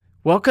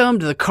Welcome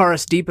to the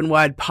Charis Deep and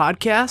Wide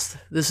podcast.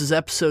 This is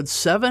episode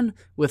 7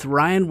 with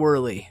Ryan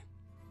Worley.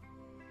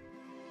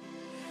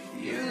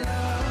 Your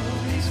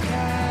love is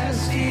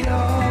cast it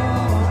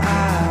all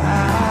out.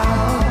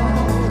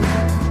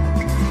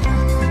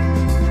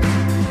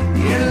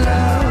 Your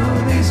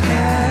love is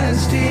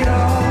cast it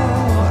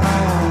all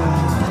out.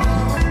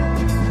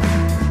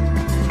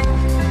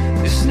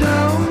 There's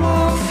no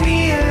more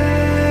fear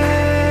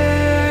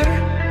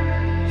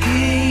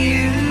in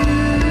you.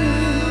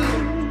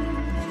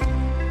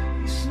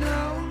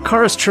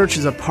 Charis Church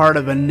is a part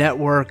of a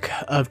network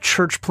of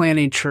church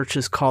planting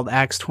churches called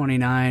Acts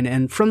 29,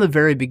 and from the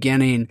very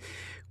beginning,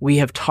 we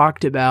have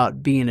talked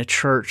about being a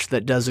church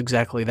that does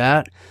exactly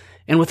that.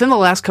 And within the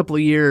last couple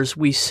of years,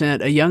 we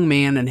sent a young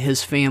man and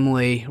his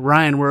family,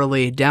 Ryan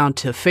Worley, down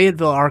to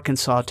Fayetteville,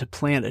 Arkansas to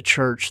plant a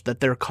church that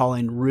they're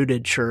calling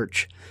Rooted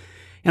Church.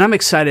 And I'm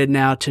excited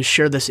now to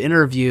share this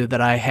interview that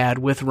I had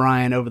with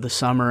Ryan over the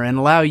summer and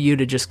allow you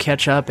to just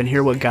catch up and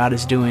hear what God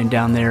is doing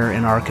down there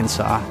in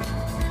Arkansas.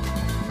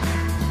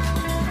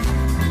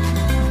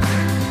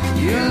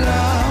 Your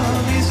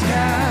love is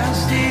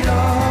cast it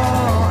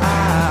all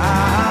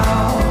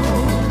out.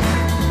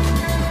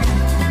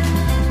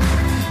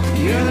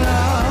 Your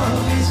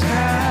love is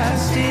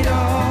cast it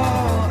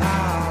all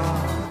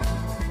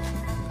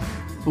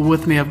out.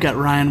 With me, I've got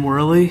Ryan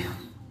Worley,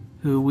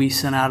 who we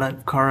sent out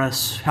at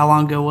Charis. How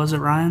long ago was it,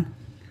 Ryan?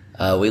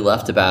 We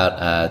left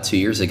about 2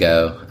 years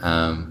ago.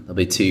 It'll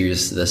be 2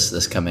 years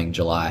this coming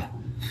July.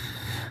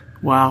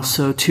 Wow,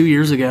 so 2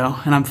 years ago,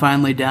 and I'm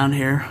finally down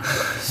here.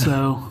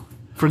 So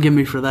forgive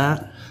me for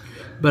that.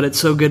 But it's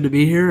so good to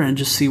be here and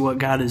just see what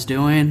God is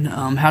doing.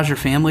 How's your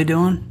family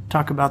doing?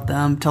 Talk about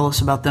them. Tell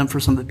us about them for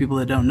some of the people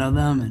that don't know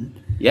them.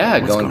 And Yeah,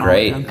 going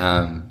great. with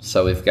them.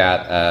 So we've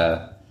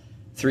got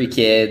 3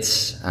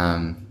 kids.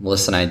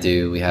 Melissa and I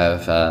do. We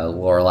have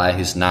Lorelai,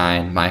 who's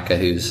 9, Micah,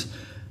 who's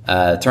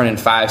turning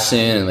 5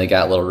 soon, and we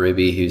got little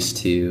Ruby, who's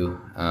 2.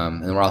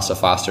 And we're also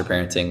foster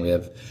parenting. We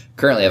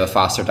currently have a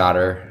foster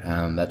daughter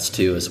that's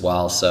 2 as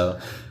well. So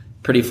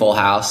pretty full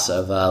house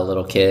of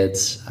little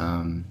kids.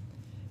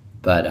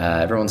 But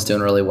everyone's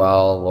doing really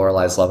well.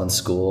 Lorelai's loving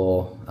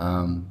school.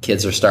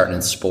 Kids are starting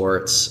in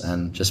sports,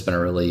 and just been a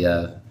really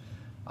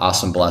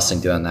awesome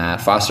blessing doing that.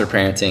 Foster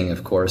parenting,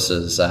 of course,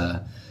 is it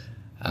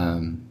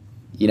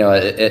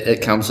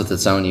comes with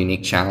its own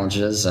unique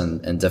challenges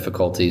and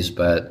difficulties,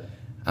 but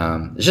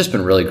it's just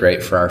been really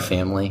great for our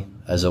family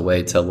as a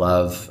way to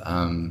love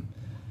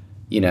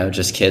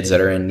just kids that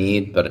are in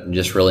need, but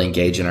just really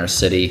engage in our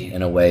city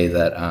in a way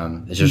that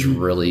is just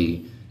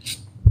really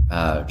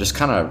just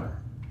kind of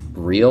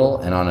real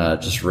and on a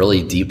just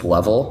really deep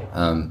level,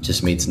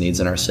 just meets needs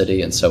in our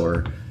city. And so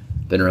we're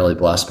been really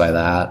blessed by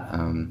that.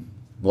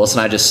 Melissa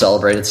and I just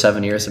celebrated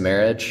 7 years of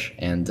marriage,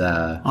 and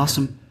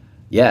Awesome.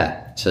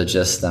 yeah, so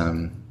just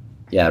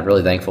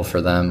really thankful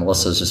for them.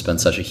 Melissa's just been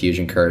such a huge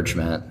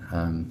encouragement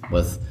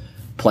with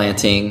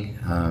planting,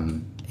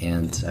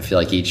 and I feel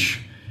like each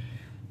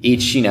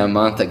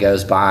month that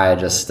goes by, I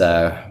just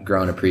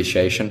grow an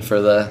appreciation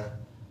for the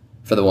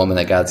woman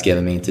that God's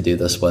given me to do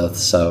this with.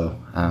 So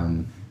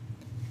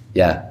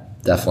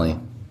definitely,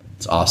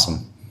 it's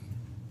awesome.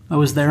 I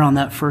was there on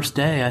that first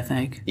day, I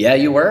think. Yeah,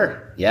 you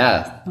were.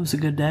 Yeah, That was a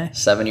good day.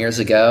 7 years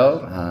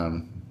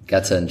ago.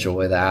 Got to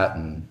enjoy that,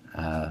 and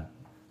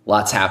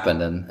lots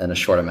happened in a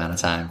short amount of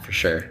time, for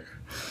sure.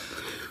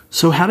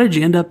 So how did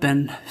you end up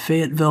in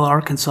Fayetteville,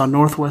 Arkansas,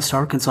 Northwest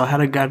Arkansas? How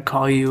did God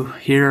call you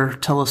here?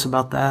 Tell us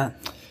about that.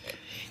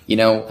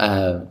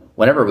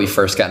 Whenever we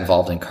first got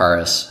involved in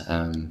Charis,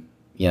 God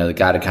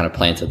had kind of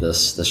planted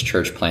this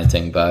church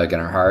planting bug in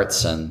our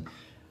hearts, and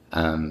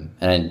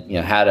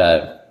had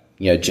a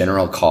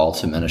general call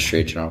to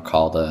ministry, general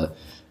call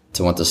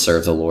to want to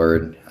serve the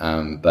Lord,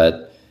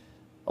 but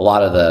a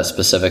lot of the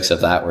specifics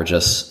of that were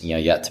just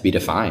yet to be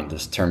defined in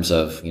terms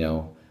of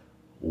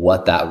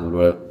what that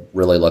would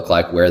really look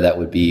like, where that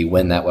would be,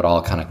 when that would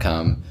all kind of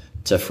come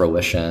to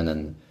fruition.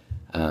 And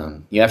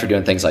after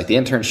doing things like the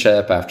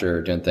internship,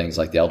 after doing things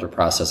like the elder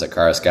process at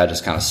Charis, God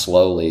just kind of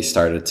slowly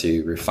started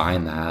to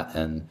refine that,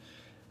 and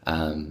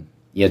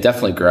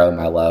definitely grow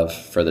my love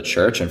for the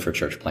church and for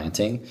church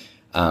planting,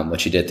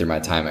 which He did through my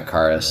time at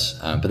Charis,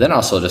 but then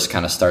also just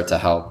kind of start to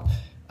help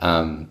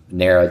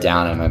narrow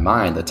down in my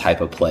mind the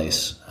type of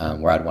place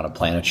where I'd want to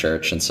plant a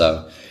church. And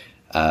so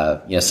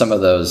some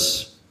of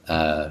those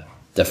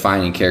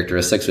defining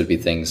characteristics would be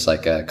things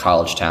like a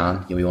college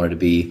town. We wanted to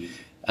be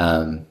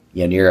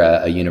near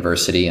a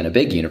university, and a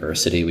big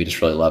university. We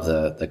just really love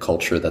the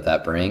culture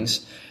that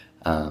brings,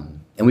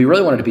 and we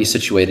really wanted to be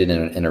situated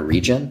in a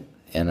region,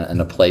 in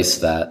a place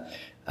that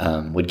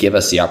would give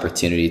us the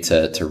opportunity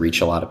to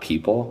reach a lot of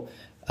people,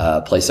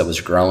 a place that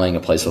was growing, a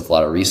place with a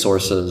lot of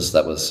resources,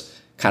 that was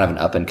kind of an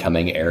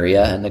up-and-coming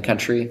area in the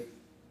country.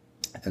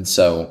 And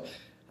so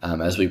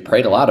as we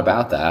prayed a lot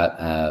about that,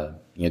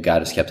 God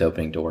has kept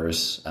opening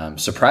doors,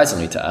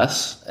 surprisingly to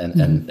us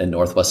in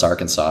Northwest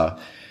Arkansas,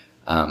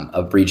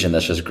 a region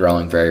that's just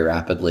growing very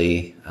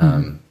rapidly,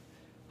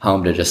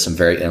 home to just some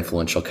very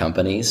influential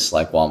companies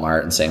like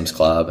Walmart and Sam's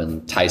Club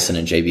and Tyson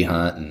and J.B.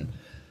 Hunt and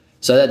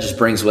so that just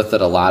brings with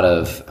it a lot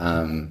of,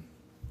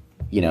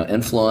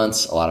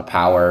 influence, a lot of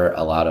power,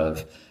 a lot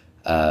of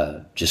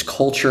just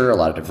culture, a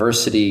lot of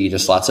diversity,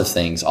 just lots of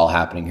things all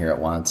happening here at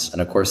once.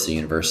 And of course, the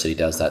university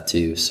does that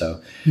too.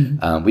 So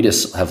we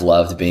just have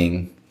loved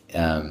being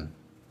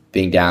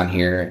down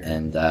here,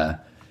 and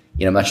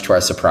much to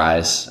our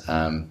surprise,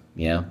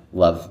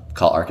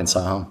 call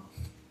Arkansas home.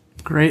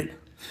 Great.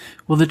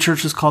 Well, the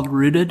church is called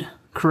Rooted,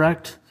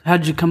 correct? How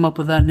did you come up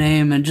with that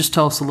name? And just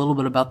tell us a little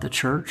bit about the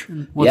church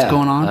and what's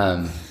going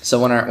on. So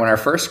when our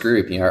first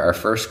group, our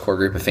first core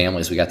group of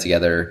families, we got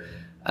together,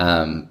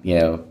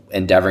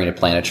 endeavoring to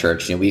plant a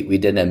church. We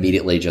didn't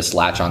immediately just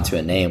latch onto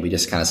a name. We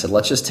just kind of said,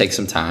 let's just take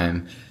some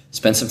time,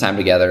 spend some time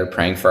together,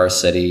 praying for our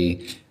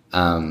city,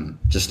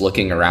 just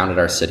looking around at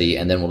our city,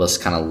 and then we'll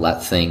just kind of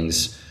let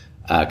things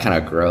kind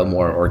of grow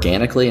more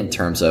organically in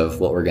terms of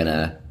what we're going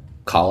to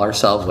call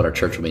ourselves, what our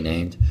church will be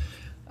named.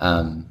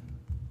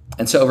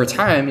 And so over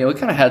time, we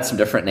kind of had some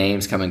different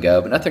names come and go,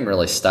 but nothing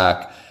really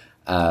stuck.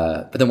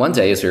 But then one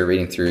day, as we were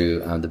reading through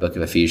the book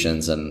of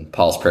Ephesians and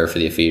Paul's prayer for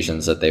the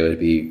Ephesians, that they would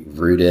be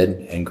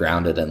rooted and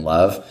grounded in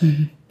love.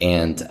 Mm-hmm.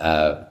 And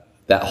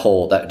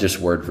that just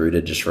word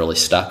rooted just really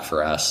stuck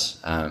for us.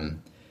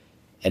 And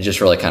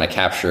just really kind of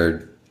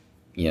captured,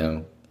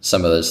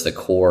 some of the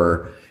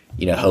core,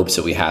 hopes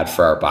that we had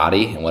for our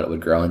body and what it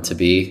would grow into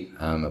be,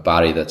 a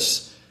body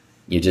that's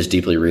just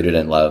deeply rooted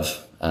in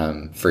love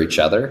for each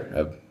other,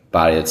 a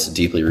body that's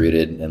deeply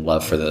rooted in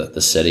love for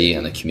the city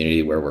and the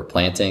community where we're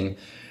planting.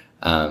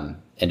 And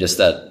just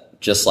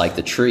like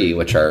the tree,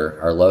 which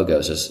our logo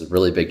is just a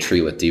really big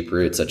tree with deep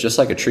roots, that just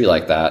like a tree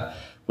like that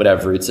would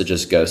have roots that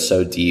just go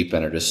so deep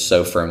and are just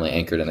so firmly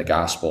anchored in the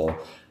gospel.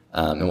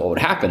 And what would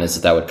happen is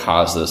that would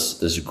cause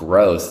this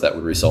growth that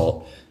would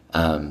result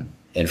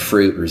in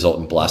fruit, result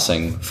in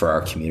blessing for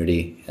our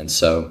community. And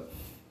so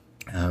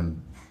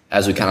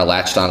as we kind of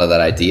latched onto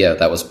that idea,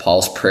 that was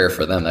Paul's prayer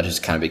for them. That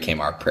just kind of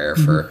became our prayer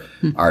for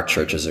our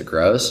church as it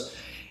grows.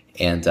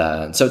 And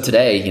so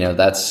today,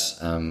 that's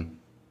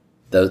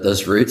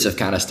those roots have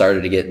kind of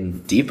started to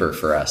get deeper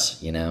for us.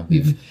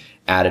 We've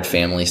added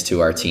families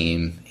to our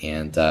team,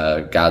 and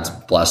God's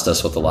blessed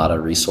us with a lot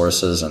of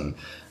resources, and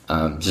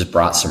just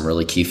brought some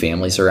really key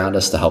families around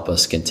us to help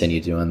us continue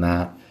doing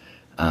that.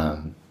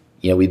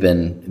 We've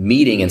been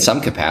meeting in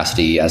some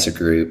capacity as a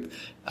group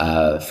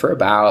for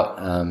about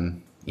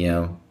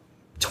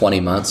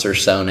 20 months or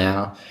so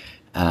now,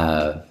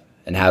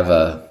 and have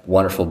a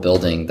wonderful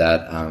building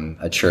that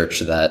a church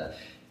that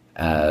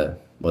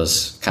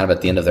was kind of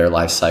at the end of their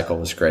life cycle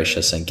was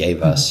gracious and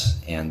gave us.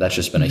 And that's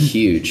just been a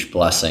huge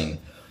blessing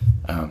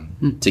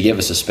to give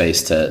us a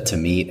space to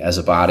meet as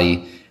a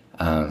body,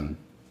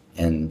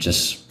 and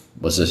just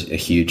was a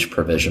huge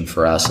provision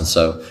for us. And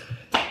so,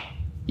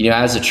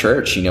 as a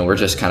church, we're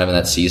just kind of in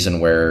that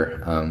season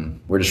where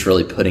we're just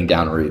really putting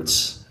down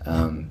roots.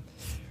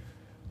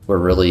 We're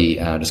really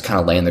just kind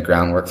of laying the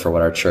groundwork for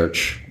what our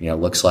church,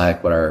 looks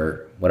like, what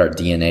our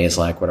DNA is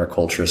like, what our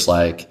culture is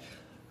like,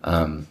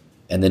 and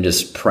then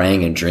just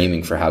praying and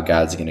dreaming for how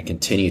God's going to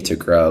continue to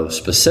grow,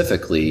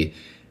 specifically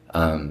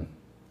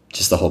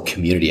just the whole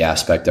community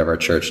aspect of our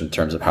church in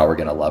terms of how we're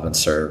going to love and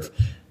serve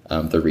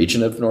the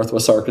region of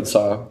Northwest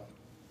Arkansas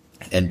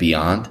and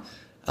beyond,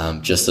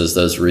 just as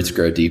those roots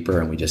grow deeper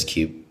and we just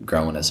keep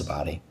growing as a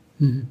body.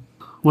 Mm-hmm.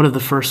 What have the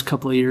first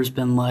couple of years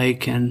been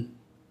like, and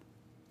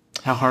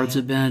how hard's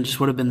it been? Just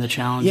what have been the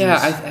challenges? Yeah,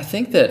 I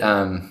think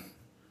that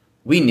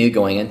we knew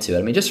going into it.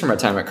 I mean, just from our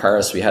time at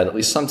Charis, we had at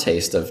least some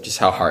taste of just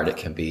how hard it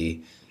can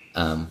be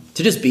to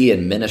just be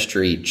in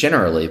ministry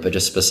generally, but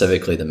just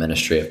specifically the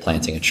ministry of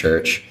planting a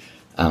church,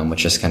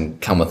 which just can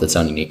come with its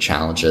own unique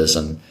challenges.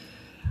 And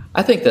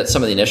I think that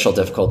some of the initial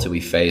difficulty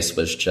we faced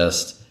was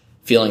just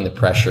feeling the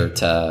pressure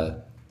to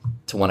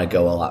want to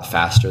go a lot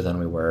faster than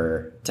we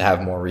were, to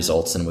have more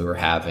results than we were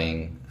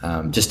having,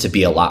 just to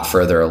be a lot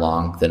further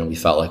along than we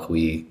felt like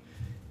we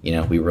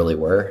really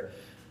were.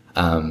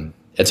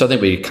 And so I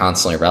think we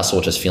constantly wrestle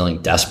with just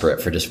feeling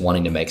desperate for just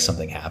wanting to make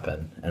something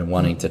happen and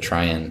wanting to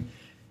try and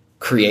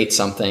create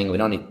something. We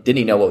didn't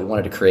even know what we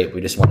wanted to create.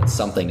 We just wanted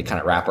something to kind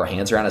of wrap our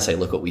hands around and say,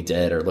 look what we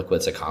did, or look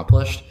what's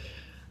accomplished.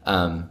 So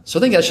I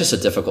think that's just a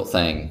difficult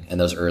thing in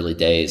those early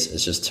days,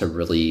 is just to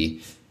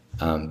really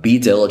be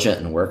diligent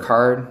and work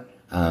hard,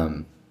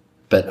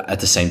 but at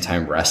the same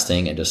time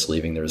resting and just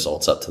leaving the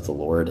results up to the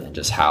Lord and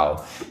just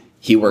how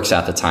He works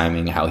out the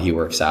timing, how He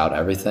works out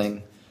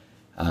everything.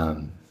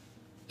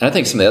 And I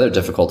think some of the other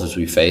difficulties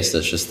we faced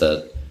is just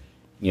that,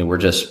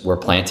 we're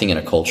planting in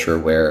a culture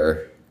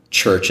where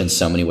church in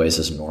so many ways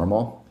is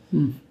normal,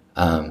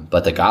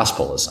 but the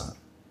gospel isn't,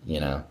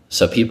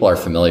 So people are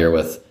familiar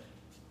with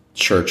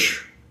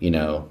church,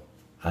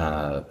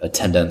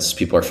 attendance.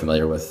 People are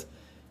familiar with,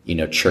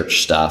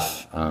 church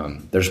stuff.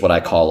 There's what I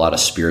call a lot of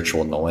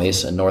spiritual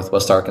noise in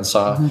Northwest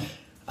Arkansas,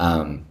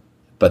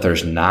 but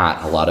there's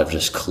not a lot of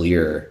just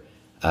clear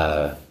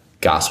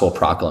gospel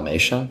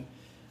proclamation.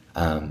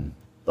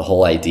 The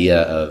whole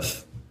idea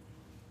of,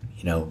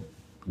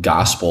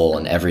 gospel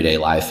in everyday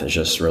life is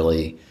just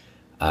really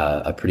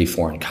a pretty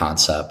foreign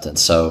concept. And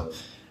so,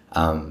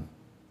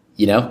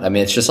 I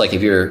mean, it's just like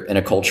if you're in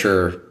a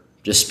culture,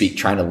 just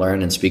trying to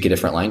learn and speak a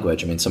different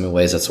language. I mean, some of the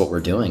ways that's what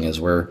we're doing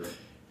is we're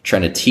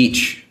trying to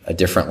teach a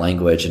different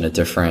language and a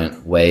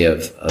different way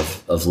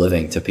of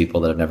living to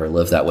people that have never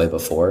lived that way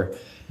before.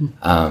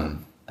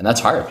 And that's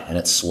hard and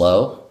it's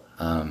slow.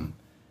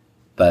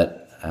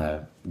 But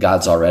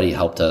God's already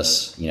helped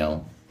us,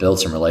 build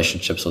some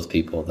relationships with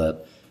people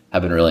that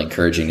have been really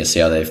encouraging to see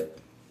how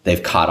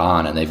they've caught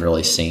on and they've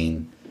really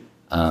seen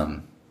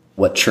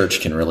what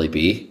church can really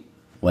be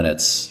when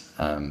it's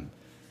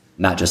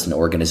not just an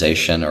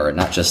organization or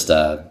not just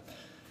a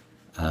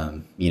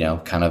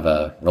kind of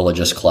a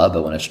religious club,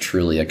 but when it's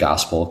truly a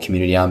gospel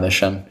community on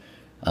mission,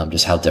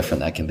 just how different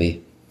that can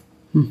be.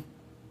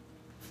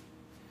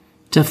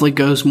 Definitely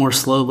goes more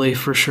slowly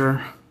for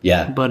sure.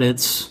 Yeah. But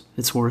it's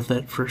worth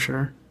it for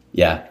sure.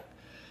 Yeah.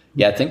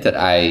 Yeah. I think that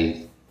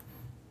I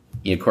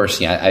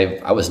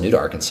was new to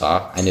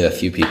Arkansas. I knew a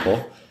few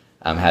people,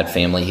 had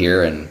family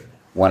here and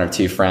one or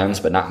two friends,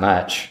 but not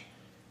much.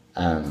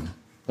 And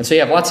so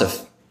you have lots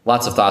of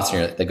thoughts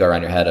that go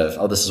around your head of,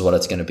 oh, this is what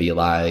it's going to be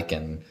like.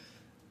 And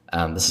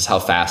this is how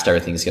fast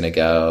everything's going to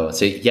go.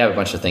 So you have a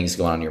bunch of things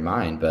going on in your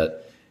mind,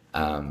 but,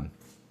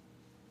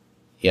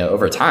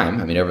 over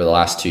time, I mean, over the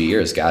last 2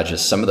 years, God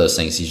just, some of those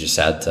things he's just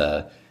had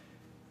to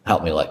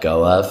help me let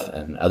go of,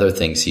 and other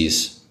things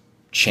he's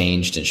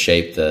changed and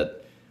shaped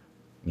that,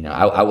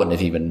 I wouldn't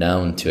have even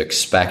known to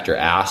expect or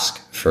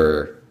ask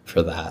for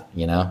that,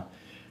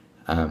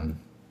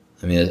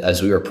 I mean,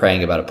 as we were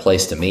praying about a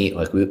place to meet,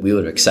 like we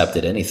would have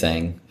accepted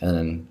anything. And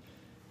then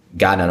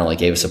God not only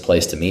gave us a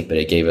place to meet, but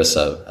he gave us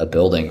a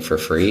building for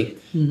free.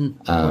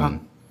 Wow.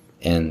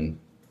 And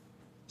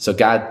so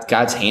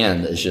God's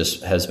hand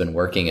has been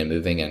working and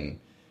moving. And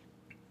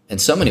in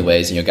so many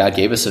ways, God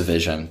gave us a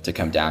vision to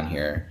come down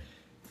here.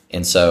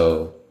 And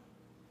so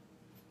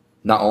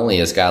not only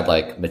is God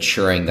like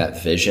maturing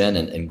that vision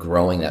and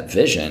growing that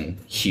vision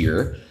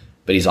here,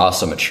 but he's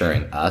also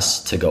maturing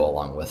us to go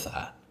along with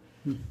that.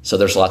 So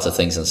there's lots of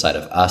things inside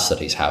of us that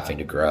he's having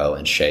to grow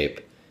and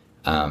shape,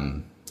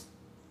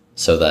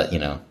 so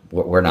that,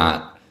 we're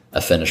not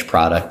a finished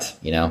product.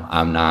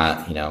 I'm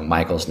not,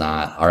 Michael's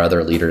not, our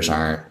other leaders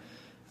aren't,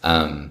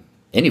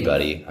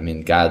 anybody. I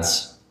mean,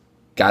 God's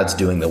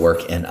doing the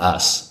work in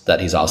us, that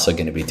he's also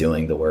going to be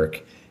doing the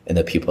work in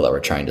the people that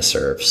we're trying to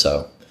serve.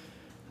 So,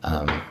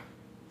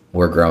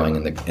 we're growing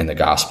in the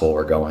gospel.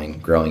 We're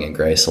growing in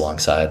grace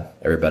alongside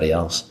everybody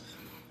else.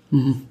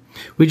 Mm-hmm.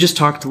 We just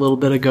talked a little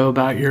bit ago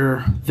about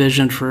your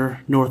vision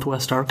for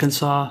Northwest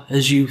Arkansas.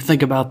 As you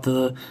think about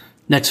the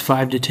next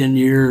 5 to 10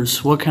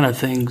 years, what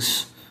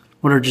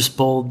are just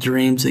bold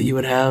dreams that you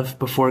would have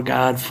before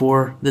God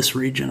for this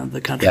region of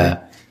the country?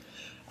 Yeah.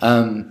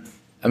 I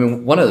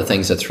mean, one of the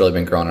things that's really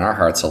been growing in our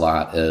hearts a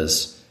lot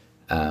is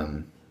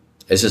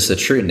just the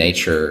true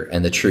nature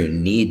and the true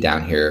need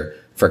down here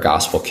for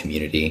gospel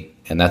community.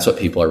 And that's what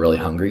people are really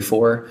hungry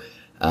for.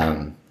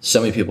 So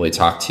many people we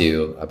talk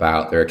to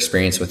about their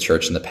experience with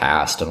church in the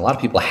past, and a lot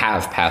of people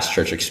have past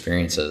church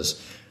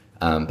experiences,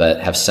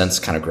 but have since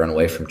kind of grown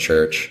away from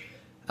church.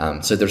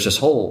 So there's this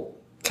whole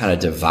kind of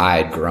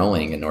divide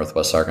growing in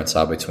Northwest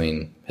Arkansas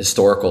between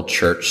historical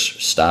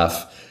church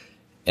stuff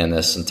and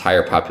this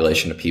entire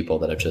population of people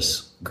that have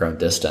just grown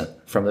distant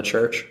from the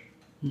church.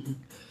 Mm-hmm.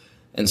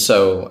 And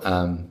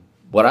so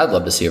what I'd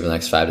love to see over the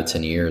next 5 to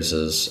 10 years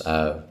is,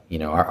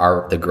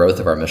 the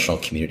growth of our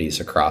missional communities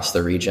across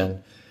the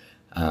region,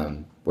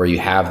 where you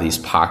have these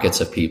pockets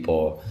of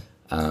people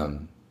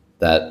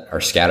that are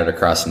scattered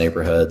across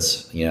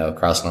neighborhoods,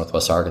 across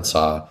Northwest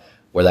Arkansas,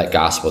 where that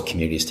gospel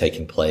community is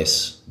taking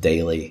place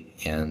daily,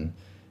 and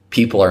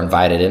people are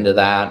invited into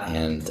that,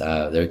 and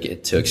they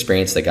get to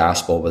experience the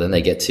gospel, but then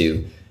they get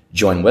to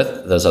join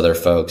with those other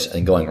folks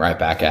and going right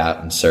back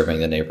out and serving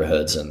the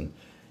neighborhoods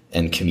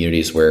and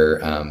communities where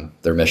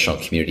their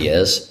missional community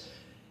is.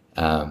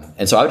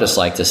 And so I would just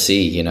like to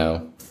see,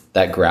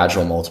 that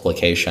gradual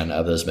multiplication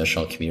of those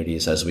missional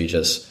communities as we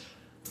just,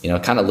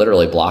 kind of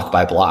literally block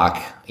by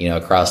block,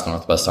 across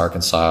Northwest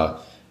Arkansas,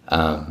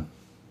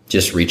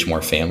 just reach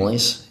more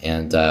families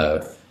and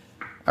are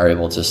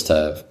able just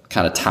to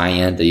kind of tie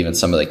into even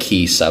some of the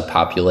key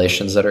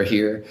subpopulations that are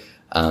here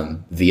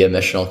via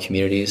missional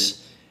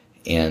communities,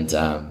 and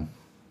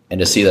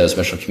to see those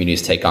missional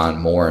communities take on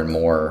more and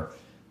more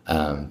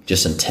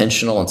just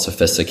intentional and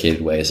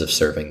sophisticated ways of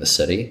serving the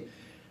city.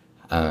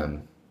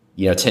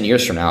 10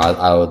 years from now,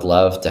 I would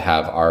love to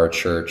have our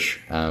church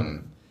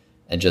and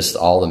just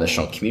all the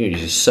missional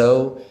communities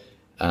so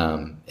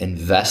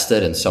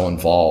invested and so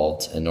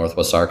involved in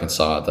Northwest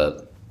Arkansas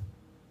that,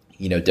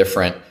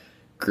 different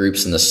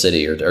groups in the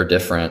city or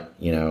different,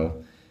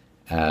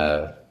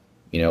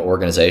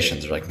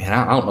 organizations are like, man,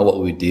 I don't know what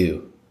we would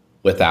do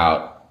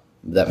without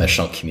that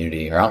missional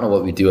community, or I don't know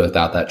what we do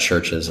without that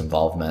church's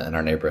involvement in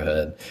our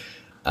neighborhood.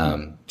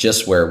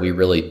 Just where we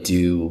really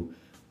do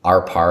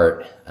our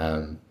part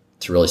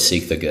to really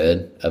seek the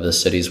good of the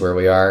cities where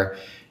we are.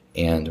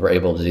 And we're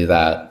able to do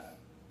that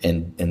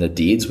in the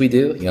deeds we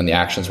do, in the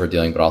actions we're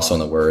doing, but also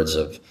in the words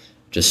of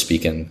just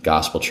speaking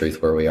gospel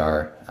truth where we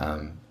are.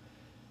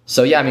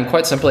 So yeah, I mean,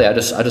 quite simply, I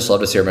just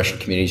love to see our mission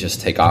community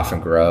just take off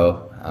and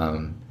grow,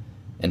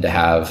 and to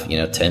have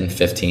 10,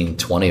 15,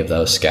 20 of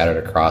those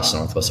scattered across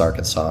Northwest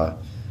Arkansas,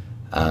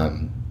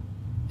 and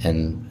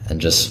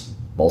just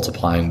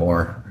multiplying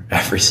more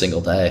every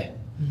single day.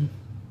 Mm-hmm.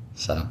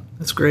 So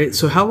that's great.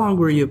 So how long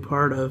were you a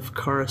part of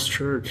Charis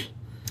Church?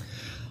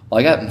 Well,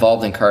 I got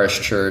involved in Charis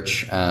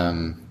Church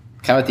kind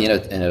of at the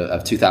end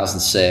of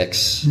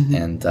 2006, mm-hmm.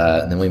 and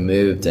then we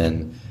moved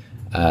in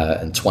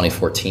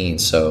 2014.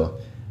 So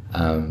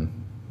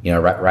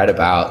right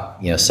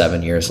about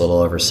 7 years, a little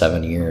over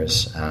 7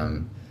 years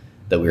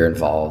that we were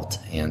involved,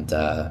 and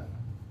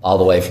all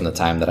the way from the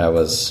time that I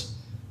was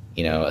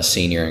a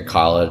senior in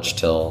college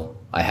till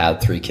I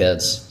had 3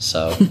 kids.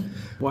 So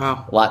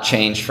wow, a lot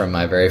changed from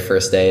my very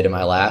first day to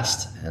my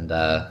last, and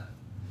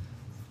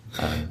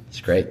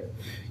it's great.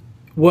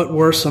 What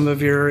were some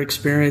of your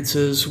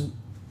experiences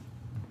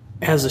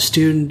as a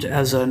student,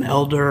 as an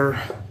elder,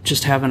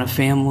 just having a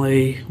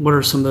family? What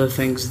are some of the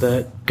things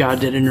that God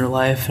did in your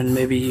life and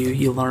maybe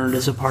you learned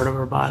as a part of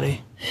our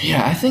body?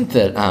 Yeah, I think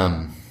that,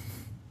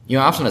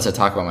 often as I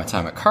talk about my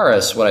time at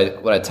Charis, what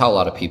I tell a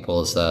lot of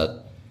people is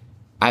that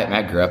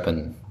I grew up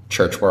in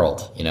church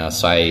world,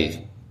 so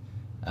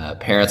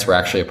parents were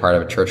actually a part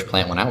of a church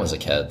plant when I was a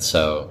kid.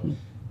 So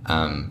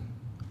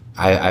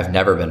I've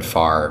never been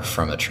far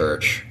from a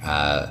church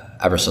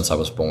ever since I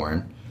was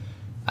born.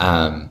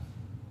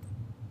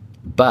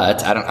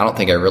 But I don't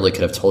think I really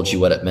could have told you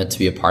what it meant to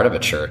be a part of a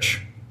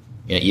church,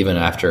 even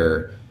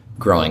after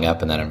growing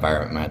up in that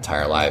environment my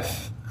entire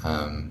life.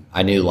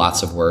 I knew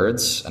lots of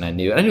words, and I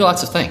knew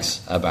lots of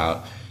things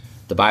about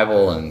the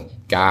Bible and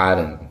God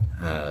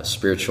and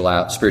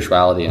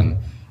spirituality, and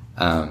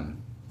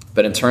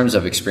but in terms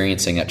of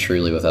experiencing it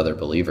truly with other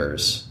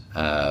believers,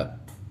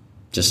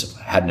 just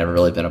had never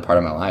really been a part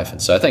of my life.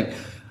 And so I think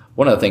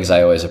one of the things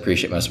I always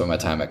appreciate most about my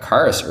time at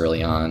Charis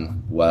early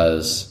on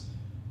was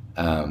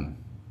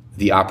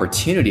the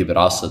opportunity, but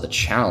also the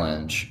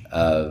challenge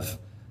of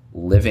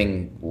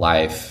living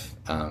life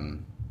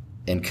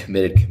in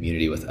committed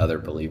community with other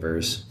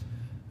believers,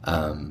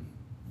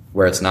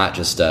 where it's not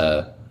just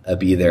a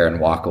be there and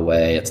walk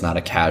away. It's not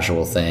a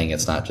casual thing.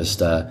 It's not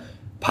just a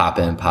pop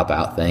in, pop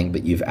out thing,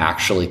 but you've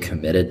actually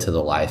committed to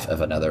the life of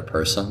another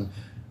person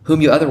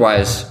whom you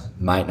otherwise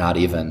might not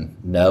even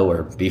know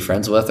or be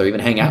friends with or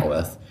even hang out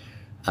with.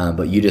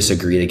 But you just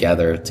agree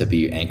together to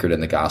be anchored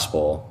in the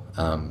gospel,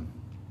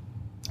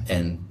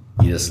 and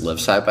you just live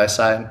side by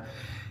side.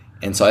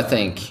 And so I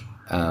think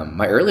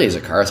my early days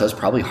at Charis, that was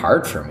probably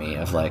hard for me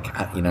of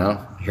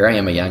here I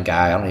am, a young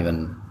guy. I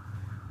don't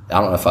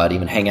know if I'd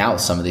even hang out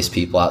with some of these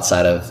people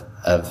outside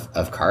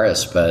of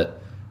Charis,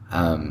 but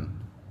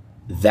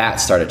that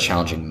started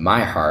challenging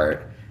my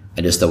heart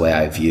and just the way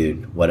I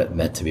viewed what it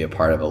meant to be a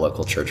part of a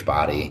local church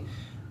body.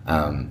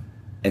 And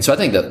so I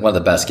think that one of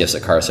the best gifts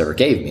that Charis ever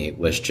gave me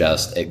was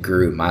just, it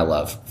grew my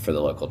love for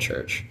the local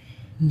church.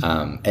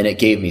 And it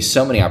gave me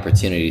so many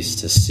opportunities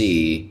to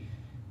see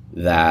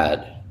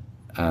that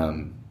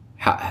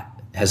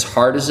as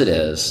hard as it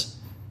is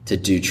to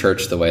do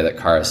church the way that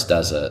Charis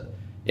does it,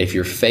 if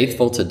you're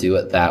faithful to do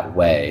it that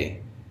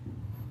way,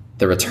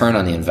 the return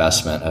on the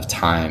investment of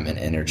time and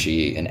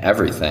energy and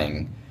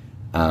everything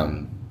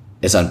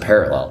is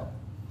unparalleled,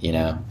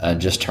 in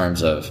just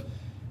terms of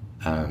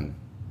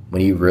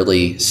when you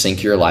really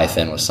sink your life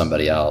in with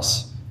somebody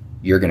else,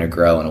 you're going to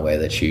grow in a way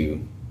that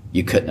you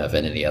couldn't have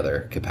in any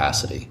other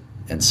capacity.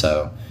 And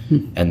so,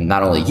 and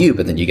not only you,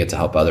 but then you get to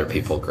help other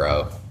people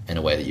grow in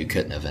a way that you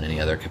couldn't have in any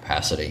other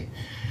capacity.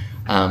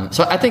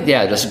 So I think,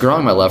 just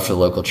growing my love for the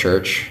local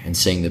church and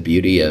seeing the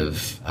beauty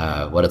of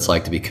what it's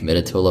like to be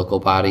committed to a local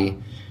body.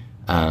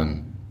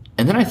 And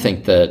then I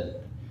think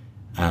that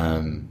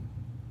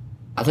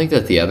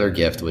the other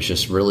gift was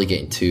just really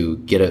getting to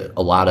get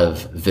a lot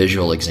of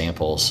visual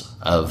examples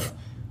of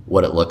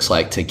what it looks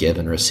like to give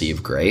and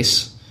receive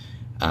grace.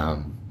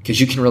 Because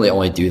you can really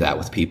only do that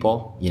with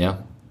people,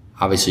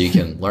 Obviously, you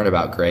can learn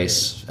about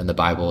grace in the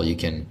Bible. You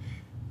can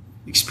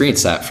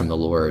experience that from the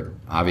Lord,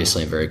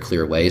 obviously in very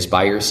clear ways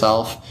by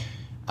yourself.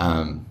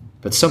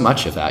 But so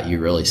much of that you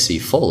really see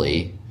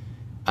fully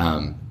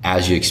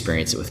as you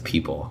experience it with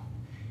people.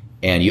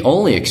 And you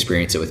only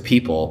experience it with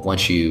people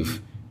once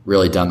you've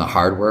really done the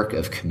hard work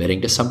of committing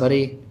to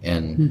somebody.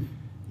 And,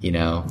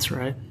 That's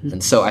right.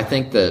 And so I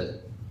think that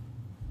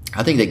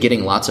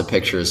getting lots of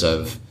pictures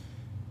of,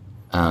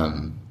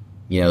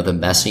 the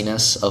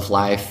messiness of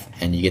life,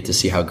 and you get to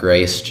see how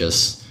grace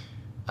just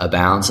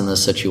abounds in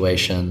those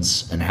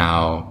situations, and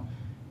how,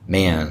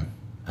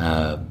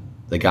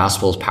 the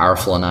gospel is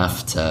powerful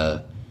enough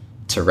to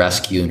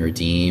rescue and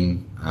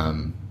redeem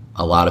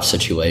a lot of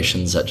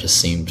situations that just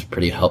seemed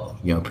pretty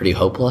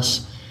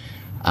hopeless.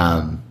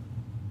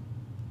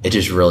 It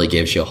just really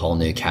gives you a whole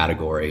new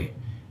category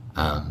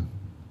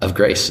of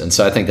grace. And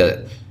so I think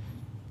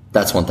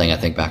that's one thing I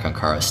think back on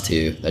Charis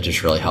too, that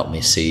just really helped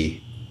me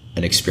see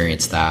and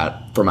experience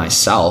that for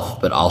myself,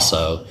 but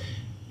also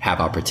have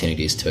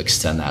opportunities to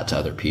extend that to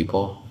other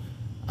people.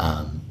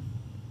 And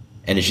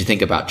as you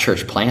think about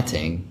church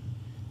planting,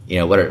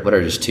 what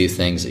are just two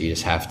things that you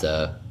just have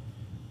to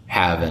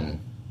have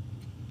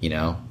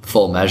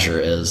full measure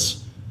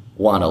is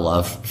one, a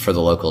love for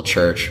the local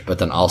church, but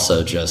then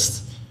also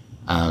just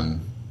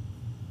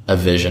a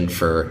vision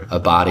for a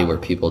body where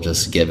people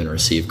just give and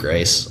receive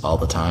grace all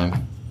the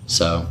time.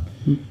 So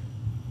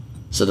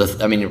a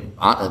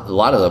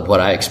lot of what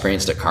I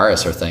experienced at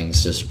Charis are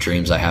things, just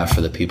dreams I have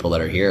for the people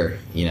that are here,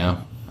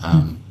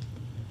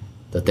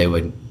 that they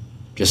would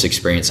just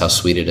experience how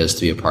sweet it is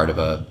to be a part of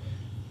a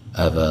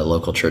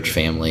local church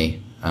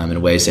family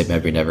in ways they've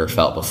maybe never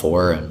felt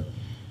before,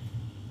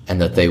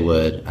 and that they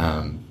would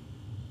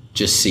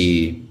just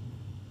see,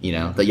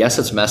 that yes,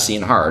 it's messy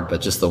and hard,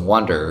 but just the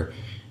wonder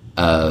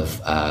of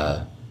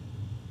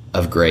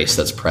grace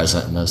that's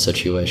present in those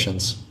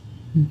situations.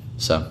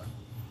 So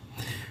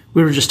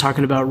we were just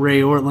talking about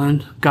Ray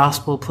Ortlund,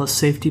 gospel plus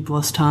safety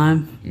plus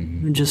time,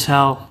 and just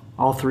how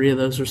all three of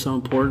those are so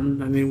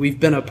important. I mean, we've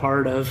been a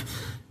part of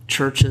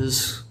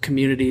churches,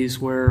 communities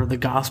where the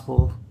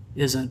gospel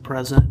isn't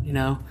present,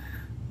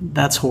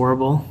 that's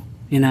horrible.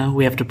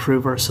 We have to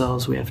prove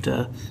ourselves. We have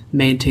to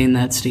maintain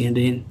that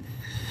standing.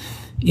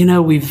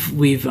 We've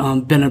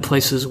been in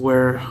places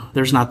where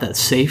there's not that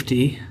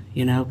safety.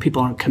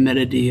 People aren't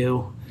committed to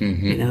you.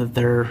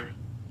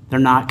 They're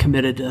not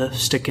committed to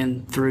sticking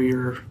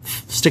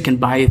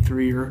by you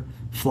through your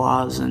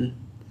flaws and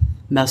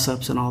mess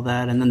ups and all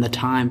that. And then the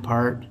time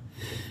part,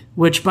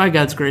 which by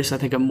God's grace, I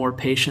think I'm more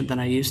patient than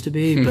I used to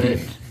be.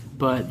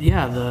 But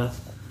yeah, the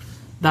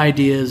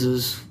idea is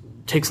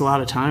it takes a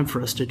lot of time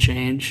for us to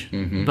change.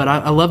 But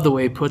I love the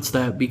way he puts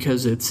that,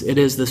 because it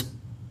is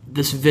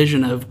this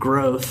vision of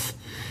growth,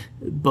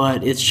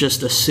 but it's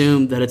just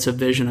assumed that it's a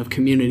vision of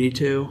community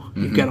too.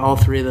 You've got all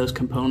three of those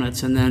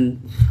components, and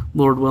then,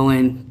 Lord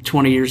willing,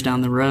 20 years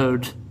down the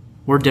road,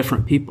 we're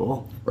different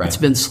people. Right. It's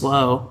been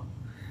slow,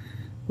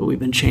 but we've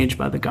been changed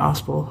by the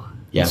gospel.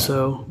 Yeah.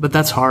 But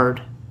that's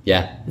hard.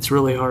 Yeah. It's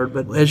really hard.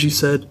 But as you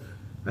said,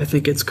 I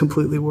think it's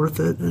completely worth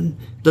it. And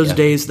those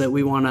days that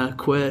we want to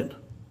quit,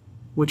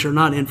 which are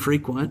not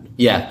infrequent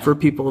for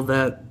people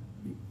that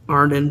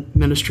aren't in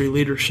ministry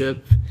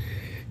leadership,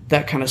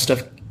 that kind of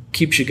stuff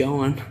keeps you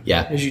going.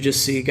 Yeah. As you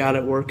just see God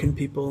at work in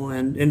people.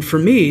 And for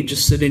me,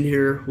 just sitting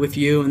here with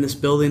you in this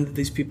building that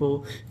these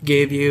people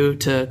gave you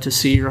to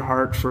see your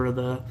heart for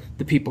the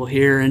people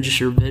here and just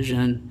your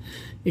vision,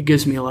 it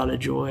gives me a lot of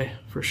joy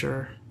for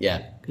sure.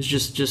 Yeah. Because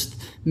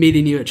just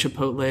meeting you at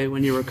Chipotle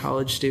when you were a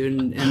college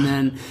student, and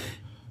then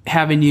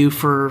having you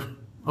for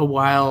a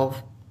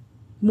while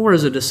more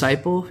as a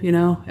disciple,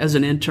 as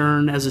an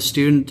intern, as a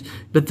student,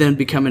 but then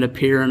becoming a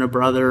peer and a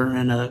brother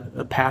and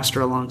a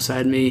pastor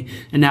alongside me,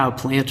 and now a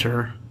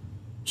planter.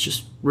 It's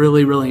just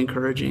really, really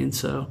encouraging.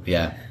 So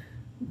yeah,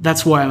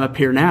 that's why I'm up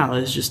here now,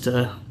 is just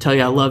to tell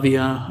you I love you.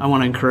 I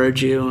want to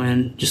encourage you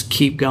and just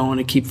keep going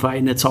and keep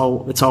fighting. It's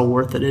all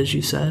worth it, as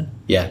you said.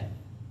 Yeah.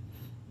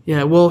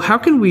 Yeah, well, how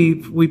can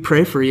we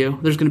pray for you?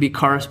 There's going to be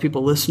Charis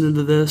people listening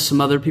to this, some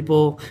other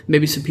people,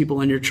 maybe some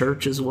people in your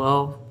church as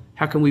well.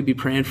 How can we be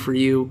praying for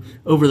you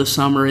over the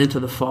summer, into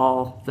the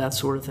fall, that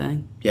sort of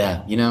thing?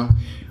 Yeah,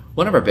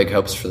 one of our big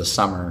hopes for the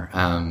summer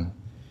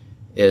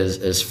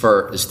is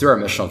through our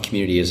missional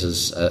community,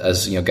 as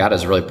God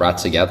has really brought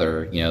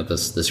together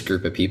this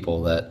group of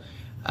people that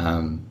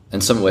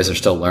in some ways are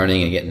still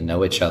learning and getting to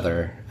know each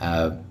other.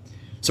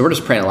 So we're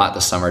just praying a lot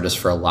this summer, just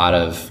for a lot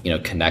of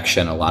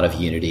connection, a lot of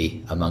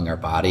unity among our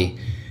body.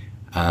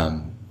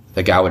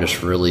 That God would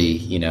just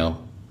really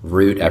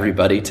root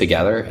everybody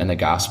together in the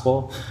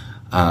gospel.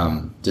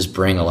 Just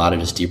bring a lot of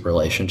just deep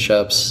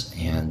relationships,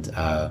 and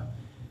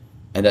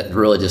that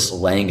really just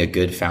laying a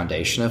good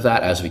foundation of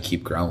that as we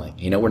keep growing.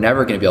 We're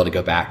never going to be able to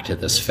go back to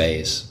this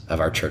phase of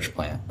our church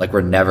plant. Like,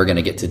 we're never going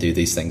to get to do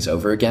these things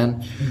over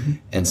again.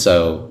 And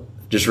so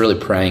just really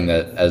praying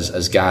that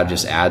as God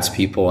just adds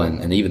people,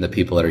 and even the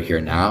people that are here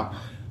now,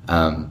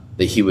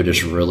 that he would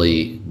just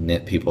really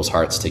knit people's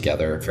hearts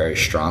together very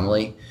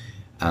strongly.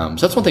 So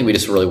that's one thing we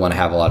just really want to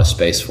have a lot of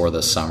space for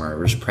this summer.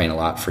 We're just praying a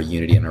lot for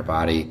unity in our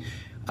body.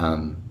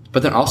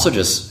 But then also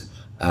just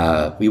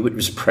we would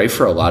just pray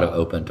for a lot of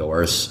open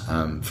doors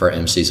for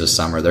MCs this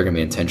summer. They're going to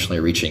be intentionally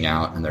reaching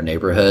out in their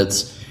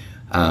neighborhoods,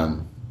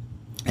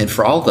 and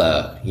for all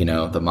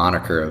the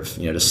moniker of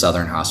just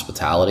Southern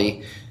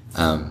hospitality,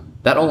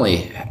 that only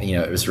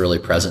it was really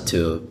present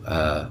to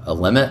a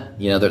limit.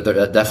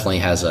 There definitely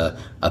has a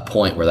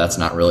point where that's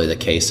not really the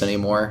case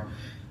anymore.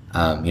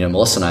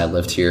 Melissa and I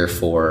lived here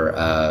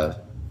for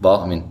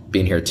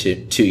being here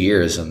 2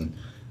 years, and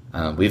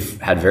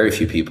we've had very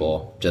few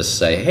people just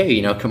say,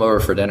 hey, come over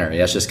for dinner.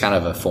 Yeah, it's just kind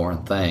of a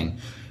foreign thing.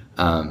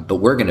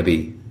 But we're going to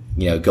be,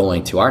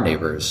 going to our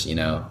neighbors,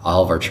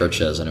 all of our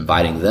churches, and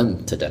inviting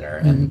them to dinner,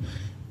 and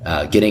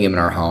getting them in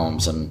our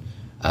homes, and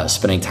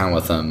spending time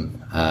with them,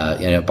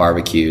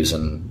 barbecues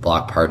and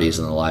block parties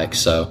and the like.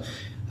 So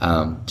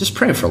just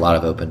praying for a lot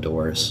of open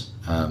doors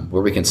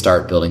where we can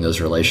start building those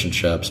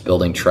relationships,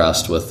 building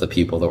trust with the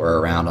people that we're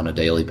around on a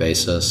daily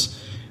basis.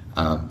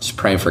 Just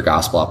praying for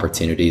gospel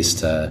opportunities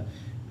to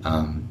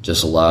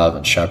just love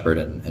and shepherd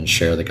and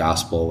share the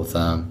gospel with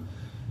them.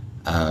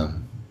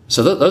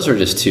 So those are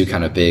just two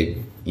kind of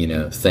big,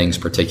 things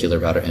particular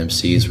about our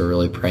MCs we're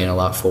really praying a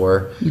lot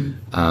for.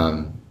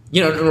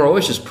 we're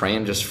always just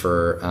praying just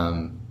for,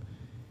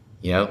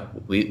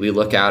 we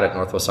look out at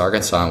Northwest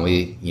Arkansas and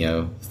we,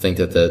 think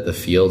that the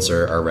fields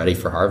are ready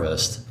for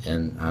harvest.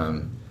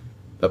 And,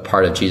 but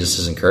part of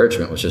Jesus's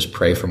encouragement was just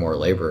pray for more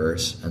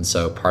laborers. And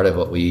so part of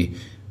what we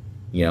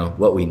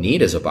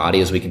need as a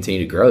body as we continue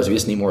to grow is we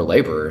just need more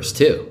laborers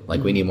too.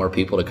 Like we need more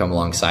people to come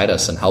alongside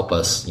us and help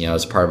us,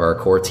 as part of our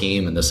core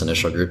team and this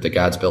initial group that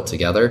God's built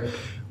together.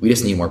 We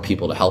just need more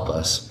people to help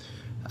us.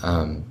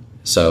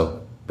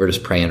 So we're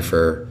just praying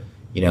for,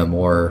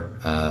 more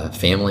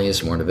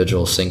families, more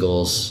individuals,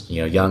 singles,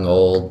 young,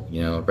 old,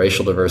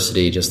 racial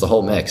diversity, just the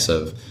whole mix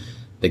of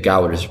that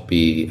God would just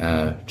be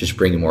just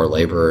bringing more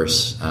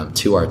laborers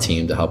to our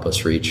team to help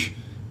us reach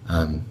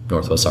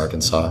Northwest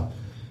Arkansas.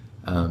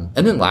 And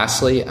then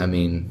lastly,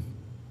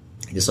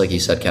 just like you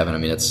said,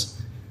 Kevin,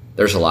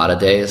 there's a lot of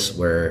days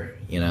where,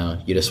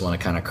 you just want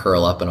to kind of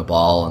curl up in a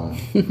ball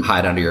and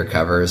hide under your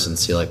covers and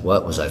see like,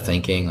 what was I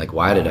thinking? Like,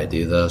 why did I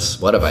do this?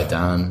 What have I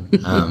done?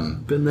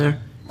 Been there.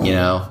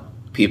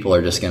 People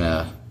are just going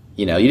to,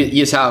 you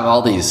just have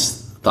all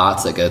these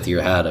thoughts that go through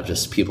your head of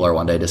just people are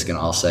one day just going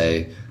to all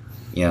say,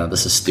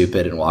 this is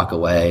stupid and walk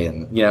away.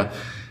 And,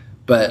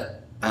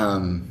 but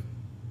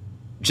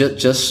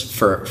just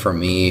for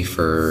me,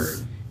 for,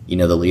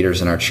 the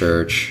leaders in our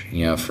church,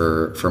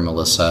 for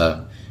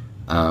Melissa,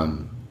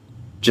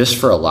 just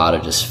for a lot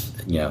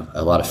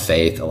of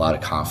faith, a lot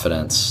of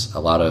confidence, a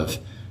lot of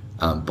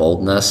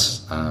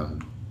boldness,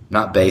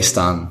 not based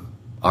on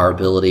our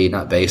ability,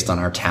 not based on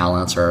our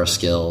talents or our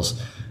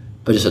skills,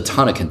 but just a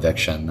ton of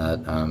conviction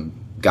that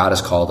God has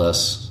called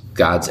us,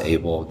 God's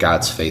able,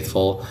 God's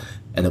faithful,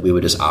 and that we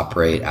would just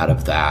operate out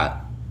of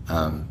that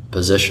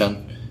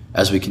position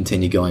as we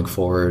continue going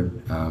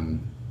forward,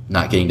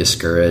 not getting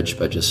discouraged,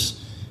 but just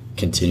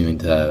continuing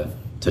to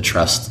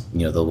trust,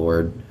 the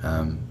Lord.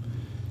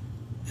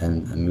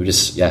 And we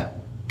just,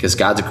 because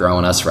God's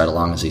growing us right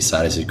along as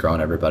He's growing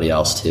everybody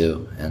else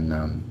too.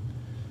 And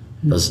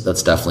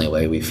that's definitely a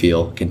way we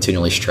feel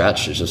continually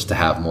stretched, is just to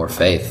have more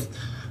faith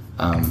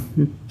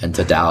and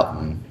to doubt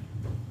and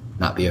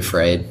not be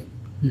afraid.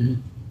 Mm-hmm.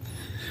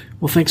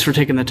 Well, thanks for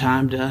taking the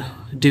time to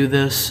do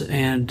this.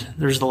 And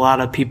there's a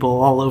lot of people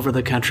all over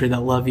the country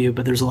that love you,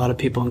 but there's a lot of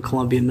people in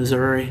Columbia,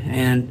 Missouri,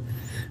 and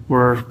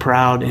we're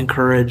proud,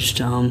 encouraged,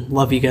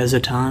 love you guys a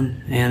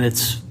ton, and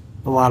it's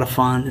a lot of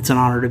fun. It's an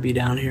honor to be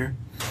down here.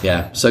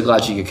 Yeah, so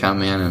glad you could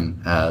come in,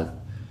 and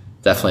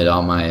definitely to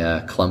all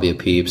my Columbia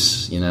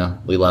peeps,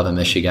 we love and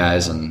miss you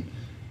guys, and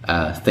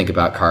think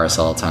about Charis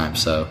all the time.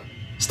 So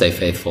stay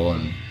faithful,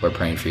 and we're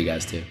praying for you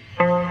guys too.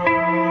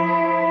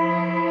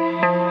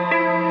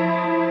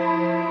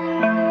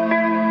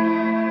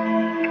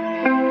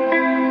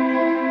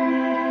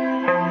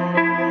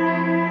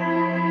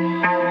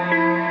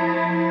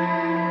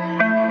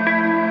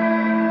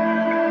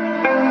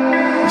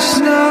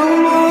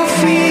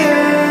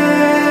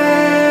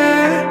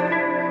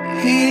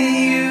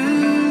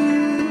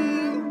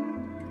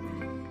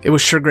 It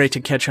was sure great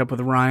to catch up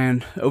with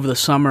Ryan over the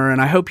summer, and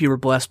I hope you were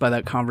blessed by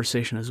that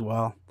conversation as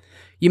well.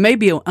 You may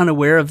be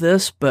unaware of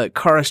this, but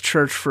Charis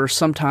Church for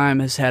some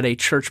time has had a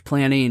church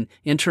planning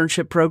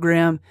internship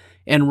program,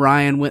 and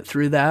Ryan went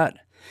through that.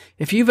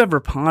 If you've ever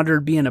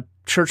pondered being a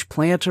church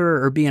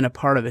planter or being a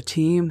part of a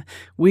team,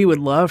 we would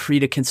love for you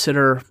to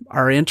consider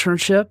our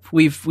internship.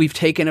 We've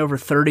taken over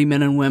 30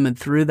 men and women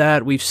through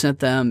that. We've sent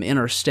them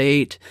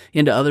interstate,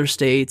 into other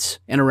states,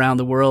 and around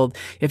the world.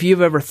 If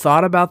you've ever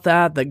thought about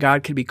that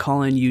God could be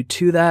calling you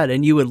to that,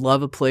 and you would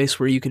love a place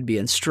where you could be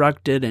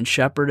instructed and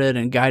shepherded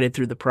and guided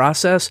through the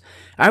process,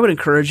 I would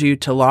encourage you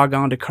to log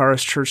on to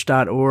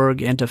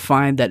charischurch.org and to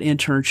find that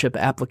internship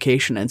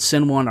application and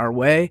send one our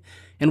way,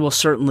 and we'll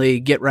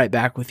certainly get right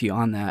back with you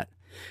on that.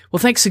 Well,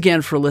 thanks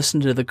again for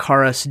listening to the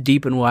Charis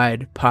Deep and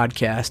Wide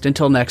podcast.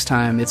 Until next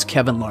time, it's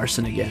Kevin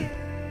Larson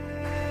again.